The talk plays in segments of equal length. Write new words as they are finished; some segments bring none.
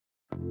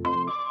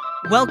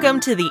Welcome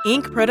to the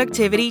Inc.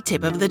 Productivity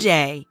Tip of the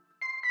Day.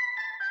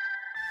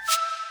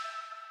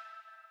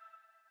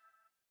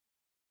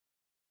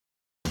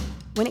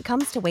 When it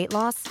comes to weight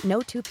loss,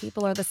 no two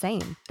people are the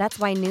same. That's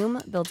why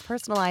Noom builds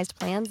personalized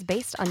plans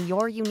based on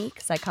your unique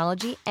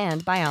psychology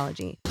and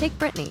biology. Take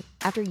Brittany.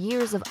 After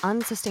years of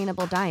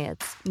unsustainable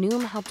diets,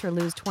 Noom helped her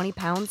lose 20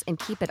 pounds and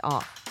keep it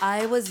off.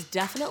 I was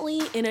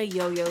definitely in a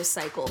yo-yo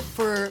cycle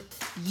for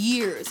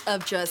years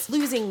of just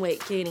losing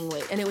weight, gaining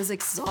weight, and it was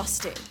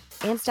exhausting.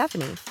 And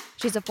Stephanie.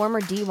 She's a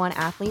former D1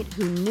 athlete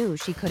who knew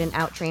she couldn't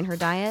outtrain her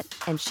diet,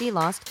 and she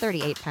lost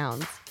 38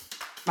 pounds.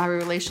 My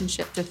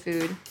relationship to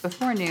food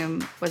before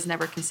Noom was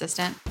never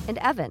consistent. And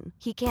Evan,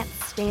 he can't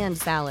stand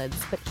salads,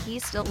 but he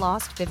still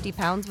lost 50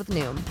 pounds with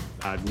Noom.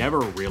 I never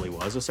really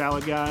was a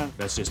salad guy.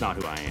 That's just not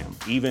who I am.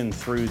 Even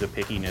through the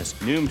pickiness,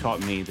 Noom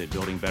taught me that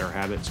building better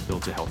habits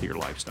builds a healthier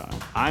lifestyle.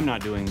 I'm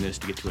not doing this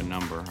to get to a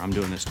number. I'm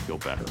doing this to feel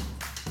better.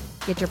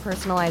 Get your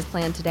personalized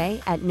plan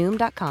today at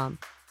Noom.com.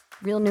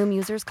 Real Noom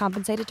users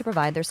compensated to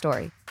provide their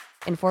story.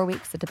 In 4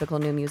 weeks, the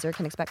typical Noom user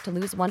can expect to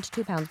lose 1 to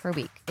 2 pounds per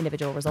week.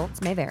 Individual results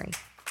may vary.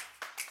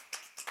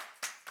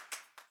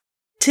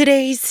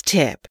 Today's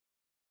tip: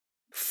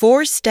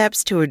 4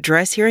 steps to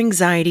address your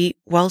anxiety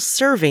while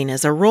serving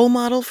as a role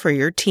model for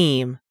your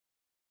team.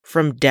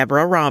 From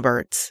Deborah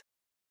Roberts.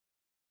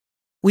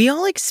 We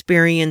all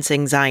experience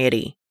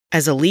anxiety.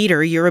 As a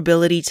leader, your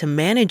ability to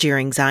manage your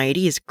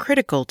anxiety is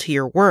critical to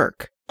your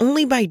work.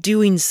 Only by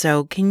doing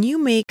so can you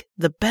make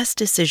the best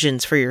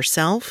decisions for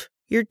yourself,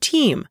 your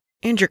team,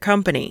 and your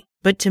company.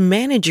 But to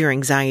manage your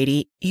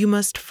anxiety, you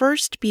must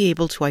first be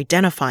able to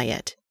identify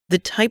it. The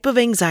type of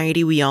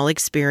anxiety we all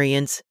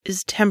experience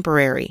is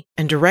temporary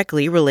and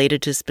directly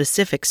related to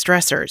specific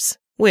stressors,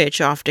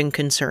 which often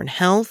concern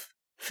health,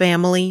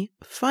 family,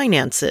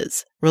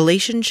 finances,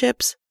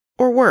 relationships,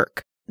 or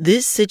work.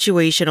 This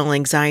situational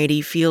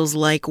anxiety feels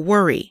like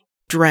worry,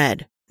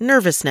 dread,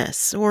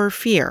 nervousness, or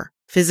fear.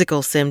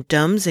 Physical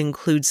symptoms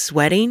include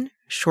sweating,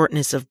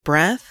 shortness of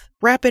breath,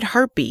 rapid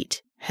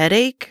heartbeat,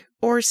 headache,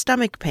 or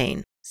stomach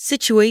pain.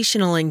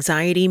 Situational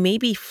anxiety may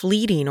be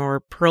fleeting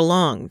or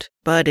prolonged,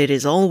 but it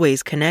is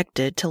always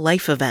connected to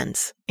life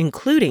events,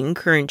 including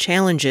current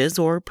challenges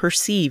or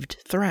perceived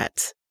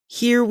threats.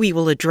 Here we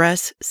will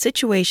address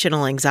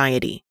situational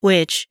anxiety,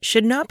 which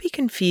should not be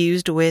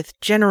confused with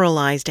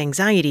generalized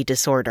anxiety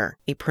disorder,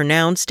 a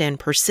pronounced and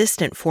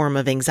persistent form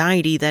of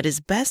anxiety that is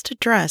best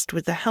addressed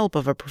with the help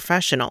of a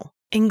professional.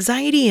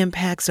 Anxiety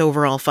impacts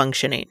overall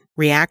functioning.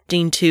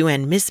 Reacting to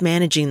and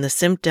mismanaging the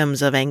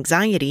symptoms of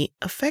anxiety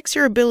affects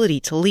your ability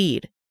to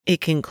lead.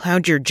 It can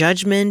cloud your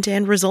judgment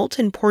and result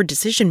in poor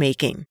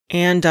decision-making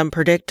and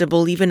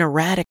unpredictable, even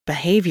erratic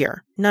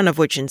behavior, none of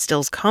which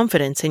instills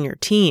confidence in your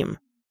team.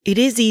 It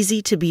is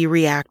easy to be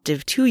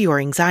reactive to your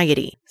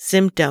anxiety.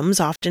 Symptoms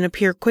often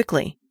appear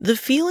quickly. The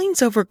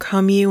feelings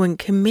overcome you and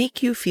can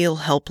make you feel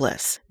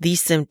helpless.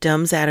 These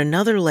symptoms add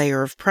another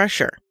layer of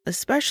pressure,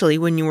 especially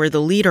when you are the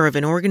leader of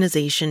an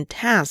organization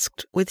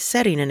tasked with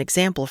setting an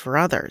example for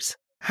others.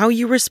 How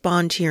you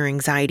respond to your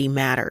anxiety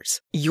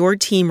matters. Your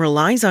team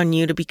relies on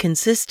you to be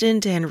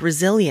consistent and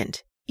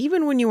resilient,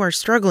 even when you are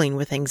struggling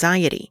with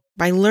anxiety.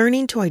 By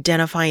learning to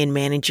identify and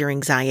manage your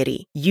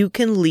anxiety, you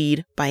can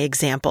lead by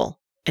example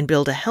and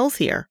build a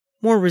healthier,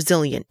 more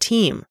resilient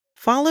team.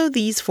 Follow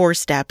these 4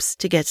 steps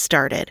to get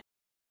started.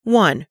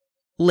 1.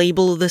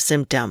 Label the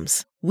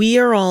symptoms. We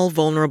are all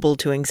vulnerable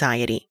to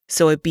anxiety,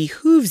 so it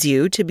behooves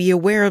you to be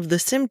aware of the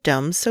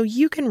symptoms so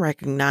you can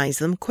recognize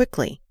them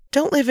quickly.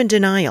 Don't live in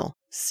denial.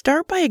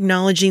 Start by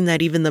acknowledging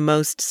that even the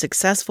most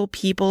successful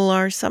people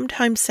are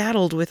sometimes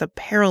saddled with a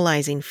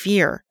paralyzing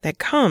fear that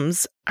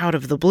comes out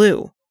of the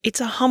blue.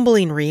 It's a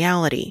humbling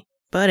reality,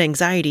 but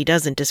anxiety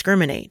doesn't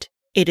discriminate.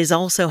 It is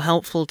also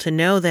helpful to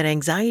know that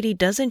anxiety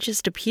doesn't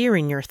just appear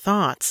in your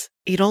thoughts.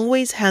 It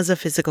always has a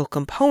physical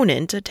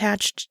component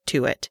attached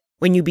to it.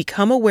 When you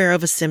become aware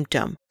of a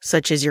symptom,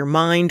 such as your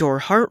mind or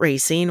heart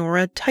racing or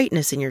a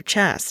tightness in your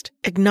chest,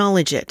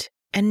 acknowledge it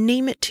and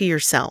name it to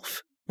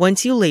yourself.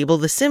 Once you label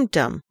the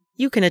symptom,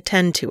 you can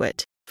attend to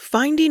it.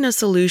 Finding a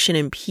solution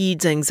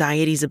impedes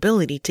anxiety's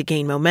ability to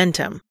gain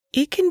momentum.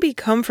 It can be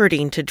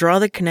comforting to draw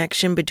the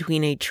connection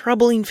between a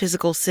troubling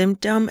physical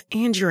symptom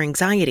and your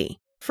anxiety.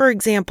 For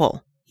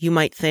example, you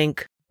might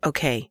think,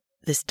 okay,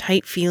 this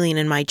tight feeling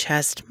in my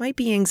chest might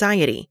be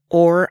anxiety,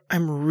 or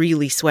I'm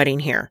really sweating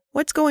here.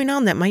 What's going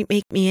on that might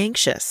make me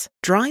anxious?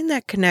 Drawing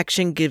that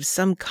connection gives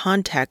some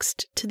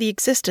context to the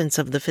existence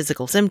of the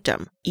physical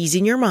symptom,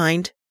 easing your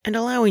mind and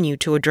allowing you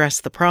to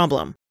address the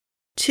problem.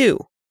 2.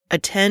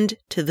 Attend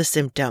to the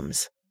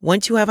symptoms.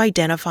 Once you have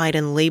identified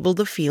and labeled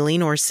the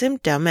feeling or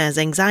symptom as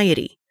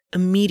anxiety,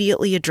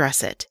 immediately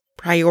address it.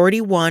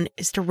 Priority 1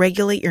 is to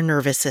regulate your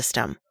nervous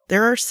system.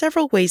 There are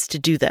several ways to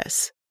do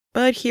this,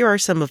 but here are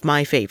some of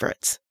my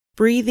favorites.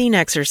 Breathing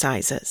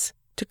exercises.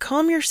 To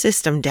calm your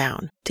system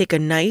down, take a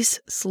nice,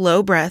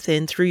 slow breath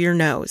in through your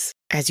nose.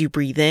 As you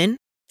breathe in,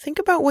 think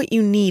about what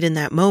you need in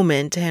that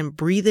moment and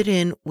breathe it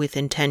in with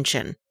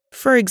intention.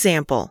 For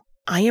example,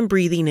 I am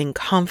breathing in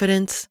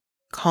confidence,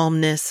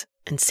 calmness,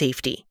 and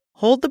safety.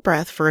 Hold the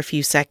breath for a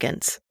few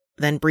seconds.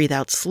 Then breathe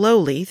out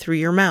slowly through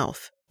your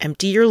mouth.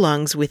 Empty your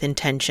lungs with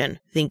intention,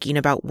 thinking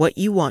about what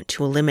you want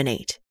to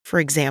eliminate. For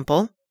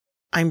example,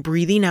 I'm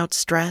breathing out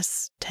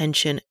stress,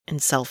 tension,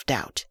 and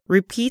self-doubt.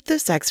 Repeat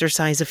this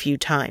exercise a few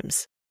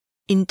times.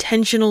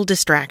 Intentional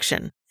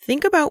distraction.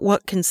 Think about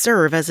what can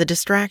serve as a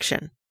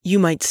distraction. You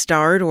might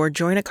start or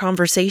join a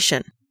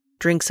conversation,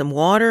 drink some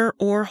water,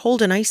 or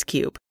hold an ice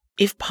cube.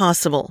 If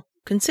possible,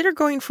 consider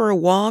going for a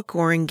walk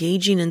or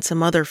engaging in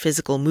some other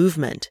physical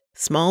movement.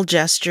 Small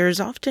gestures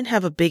often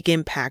have a big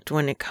impact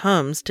when it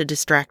comes to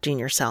distracting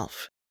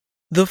yourself.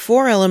 The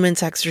 4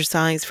 Elements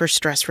exercise for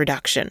stress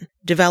reduction,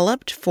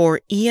 developed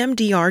for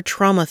EMDR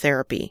trauma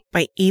therapy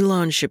by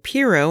Elon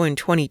Shapiro in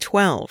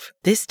 2012.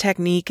 This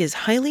technique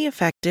is highly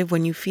effective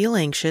when you feel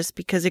anxious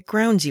because it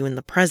grounds you in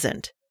the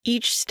present.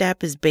 Each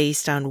step is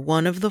based on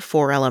one of the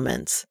 4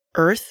 elements: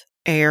 earth,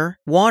 air,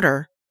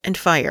 water, and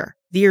fire.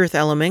 The earth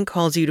element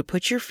calls you to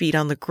put your feet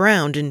on the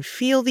ground and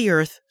feel the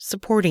earth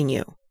supporting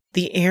you.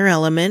 The air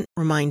element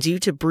reminds you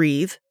to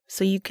breathe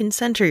so you can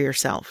center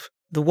yourself.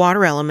 The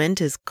water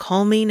element is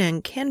calming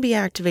and can be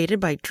activated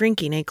by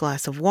drinking a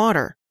glass of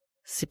water,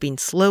 sipping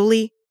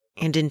slowly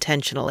and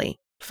intentionally.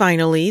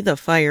 Finally, the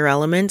fire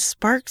element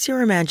sparks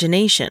your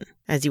imagination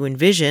as you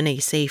envision a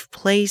safe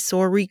place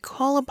or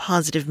recall a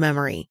positive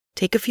memory.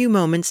 Take a few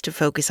moments to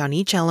focus on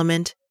each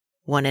element,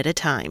 one at a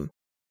time.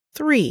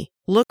 3.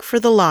 Look for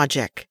the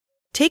logic.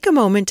 Take a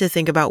moment to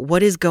think about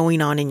what is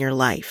going on in your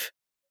life,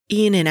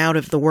 in and out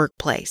of the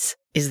workplace.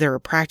 Is there a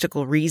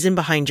practical reason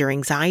behind your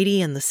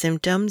anxiety and the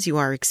symptoms you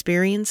are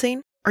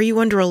experiencing? Are you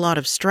under a lot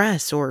of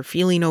stress or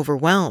feeling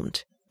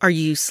overwhelmed? Are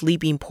you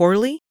sleeping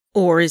poorly?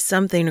 Or is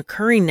something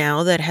occurring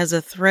now that has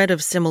a thread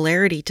of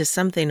similarity to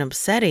something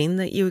upsetting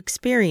that you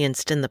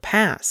experienced in the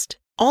past?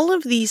 All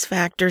of these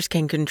factors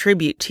can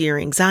contribute to your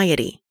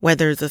anxiety,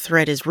 whether the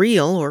threat is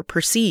real or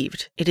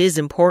perceived. It is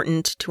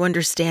important to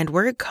understand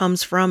where it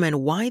comes from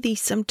and why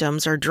these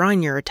symptoms are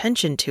drawing your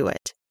attention to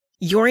it.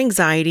 Your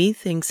anxiety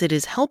thinks it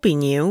is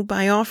helping you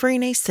by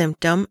offering a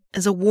symptom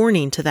as a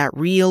warning to that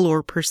real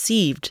or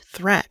perceived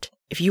threat.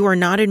 If you are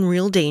not in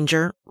real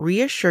danger,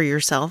 reassure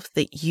yourself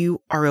that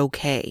you are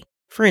okay.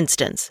 For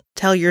instance,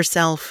 tell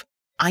yourself,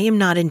 I am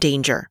not in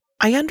danger.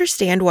 I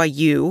understand why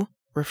you,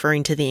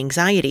 referring to the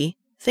anxiety,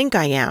 think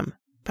I am,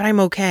 but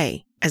I'm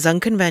okay. As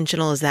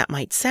unconventional as that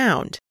might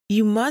sound,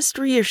 you must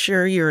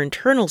reassure your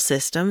internal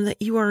system that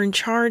you are in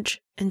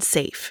charge and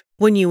safe.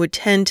 When you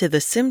attend to the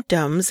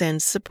symptoms and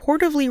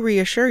supportively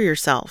reassure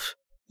yourself,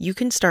 you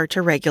can start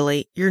to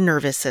regulate your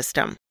nervous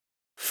system.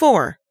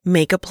 4.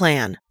 Make a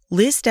plan.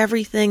 List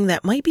everything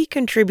that might be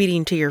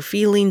contributing to your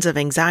feelings of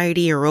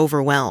anxiety or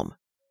overwhelm,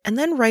 and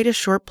then write a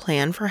short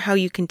plan for how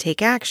you can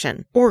take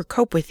action or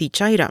cope with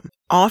each item.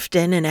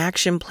 Often, an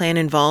action plan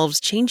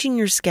involves changing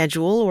your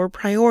schedule or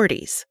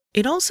priorities.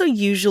 It also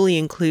usually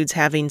includes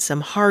having some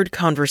hard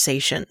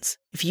conversations.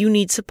 If you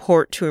need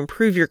support to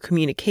improve your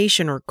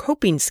communication or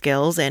coping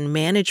skills and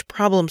manage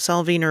problem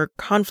solving or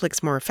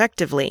conflicts more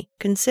effectively,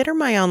 consider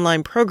my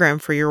online program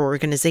for your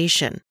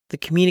organization, the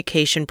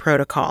Communication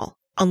Protocol.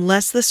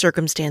 Unless the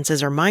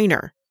circumstances are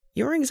minor,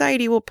 your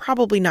anxiety will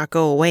probably not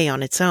go away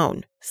on its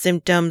own.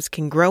 Symptoms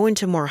can grow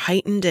into more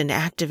heightened and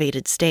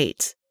activated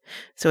states,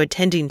 so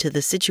attending to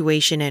the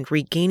situation and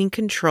regaining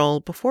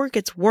control before it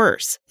gets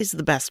worse is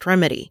the best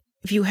remedy.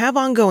 If you have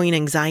ongoing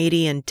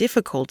anxiety and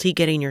difficulty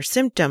getting your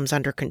symptoms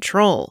under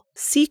control,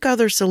 seek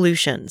other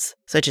solutions,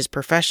 such as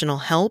professional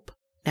help,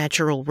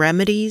 natural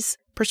remedies,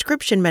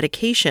 prescription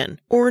medication,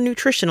 or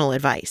nutritional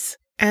advice.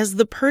 As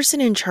the person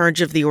in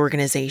charge of the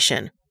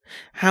organization,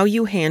 how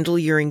you handle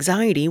your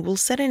anxiety will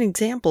set an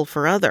example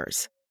for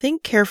others.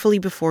 Think carefully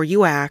before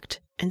you act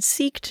and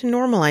seek to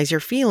normalize your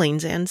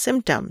feelings and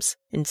symptoms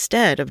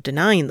instead of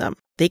denying them.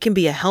 They can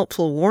be a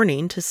helpful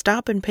warning to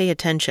stop and pay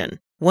attention.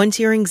 Once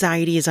your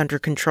anxiety is under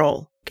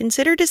control,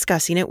 consider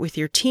discussing it with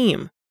your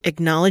team.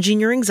 Acknowledging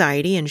your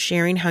anxiety and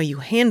sharing how you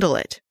handle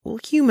it will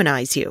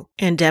humanize you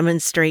and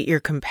demonstrate your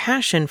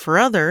compassion for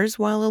others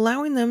while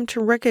allowing them to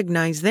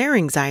recognize their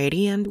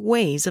anxiety and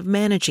ways of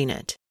managing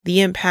it. The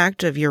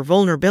impact of your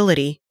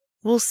vulnerability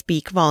will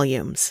speak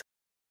volumes.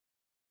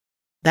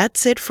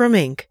 That's it from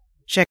Inc.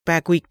 Check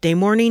back weekday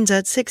mornings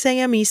at 6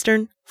 a.m.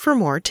 Eastern for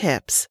more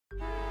tips.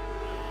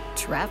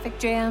 Traffic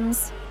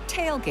jams,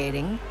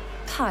 tailgating,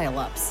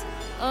 pile-ups.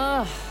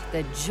 Ugh,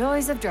 the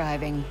joys of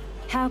driving.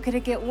 How could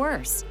it get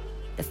worse?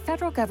 The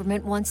federal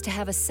government wants to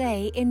have a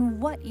say in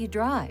what you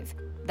drive.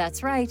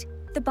 That's right.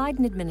 The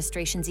Biden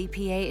administration's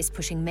EPA is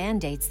pushing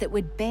mandates that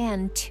would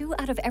ban 2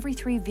 out of every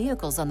 3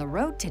 vehicles on the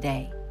road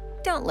today.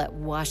 Don't let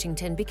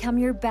Washington become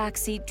your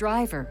backseat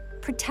driver.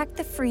 Protect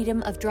the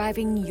freedom of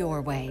driving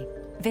your way.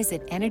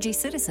 Visit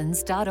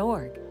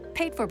EnergyCitizens.org.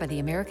 Paid for by the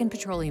American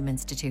Petroleum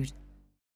Institute.